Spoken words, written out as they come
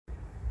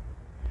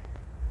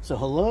So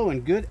hello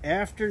and good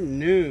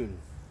afternoon.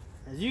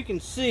 As you can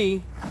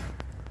see,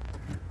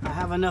 I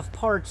have enough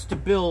parts to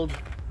build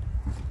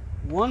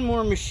one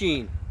more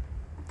machine.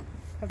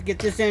 Have to get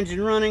this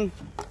engine running.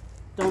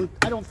 I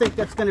don't think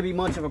that's going to be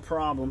much of a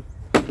problem.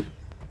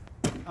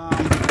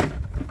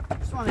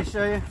 Just want to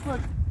show you. Look,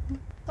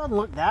 doesn't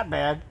look that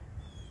bad.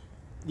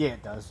 Yeah,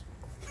 it does.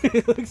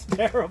 It looks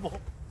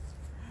terrible.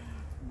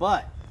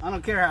 But I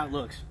don't care how it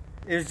looks.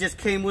 It just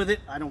came with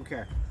it. I don't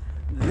care.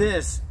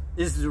 This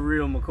is the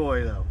real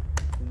McCoy, though.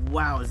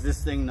 Wow, is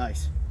this thing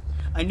nice.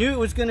 I knew it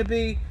was going to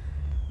be,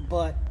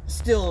 but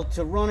still,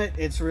 to run it,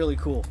 it's really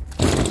cool.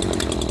 Oh,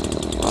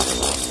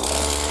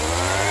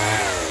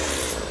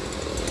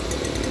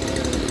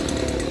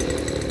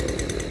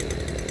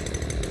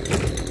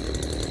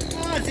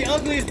 it's the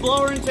ugliest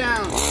blower in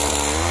town.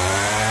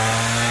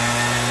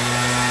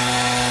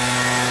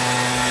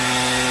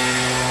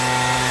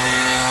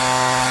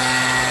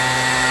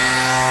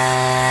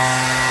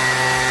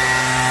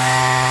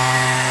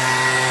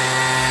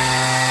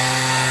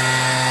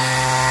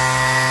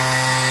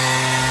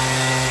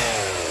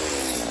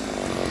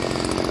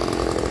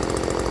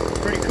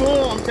 Pretty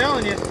cool, I'm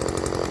telling you.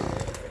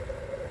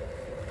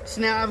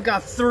 So now I've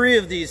got 3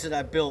 of these that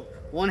I built.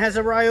 One has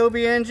a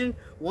Ryobi engine,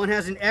 one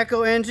has an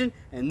Echo engine,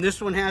 and this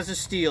one has a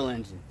Stihl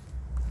engine.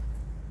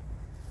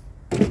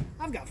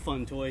 I've got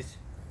fun toys.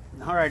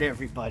 All right,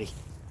 everybody.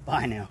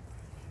 Bye now.